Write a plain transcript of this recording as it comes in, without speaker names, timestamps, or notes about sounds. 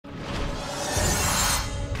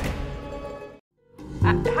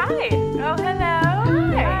Hi. Oh, hello.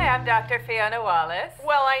 Hi, I'm Dr. Fiona Wallace.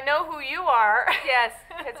 Well, I know who you are. Yes,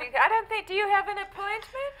 because I don't think, do you have an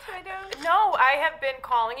appointment? I don't. No, I have been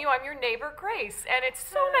calling you. I'm your neighbor, Grace, and it's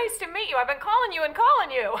so nice to meet you. I've been calling you and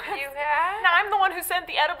calling you. You have? Now, I'm the one who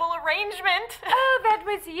sent the edible arrangement. Oh, that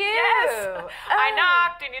was you. Yes. I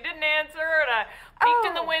knocked and you didn't answer, and I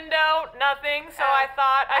peeked in the window, nothing, so I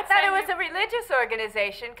thought I thought it was a religious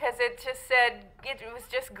organization because it just said, it was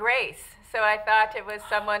just Grace. So I thought it was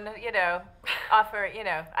someone,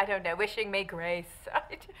 I don't know, wishing me grace.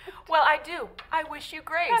 Well, I do. I wish you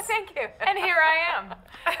grace. Oh, thank you. And here I am.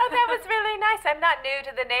 Oh, that was really nice. I'm not new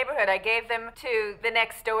to the neighborhood. I gave them to the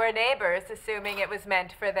next door neighbors, assuming it was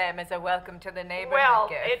meant for them as a welcome to the neighborhood Well,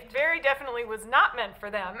 gift. it very definitely was not meant for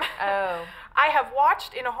them. Oh. I have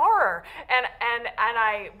watched in horror, and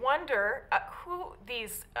I wonder who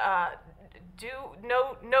these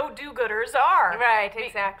no do-gooders are. Right,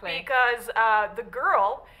 exactly. Because the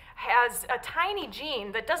girl has a tiny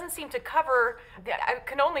gene that doesn't seem to cover,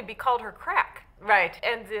 can only be called her crack. Right.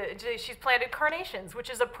 And she's planted carnations,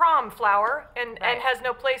 which is a prom flower, and has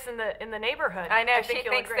no place in the neighborhood. I know, think she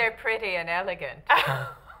you'll thinks agree. they're pretty and elegant.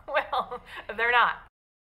 Well, they're not.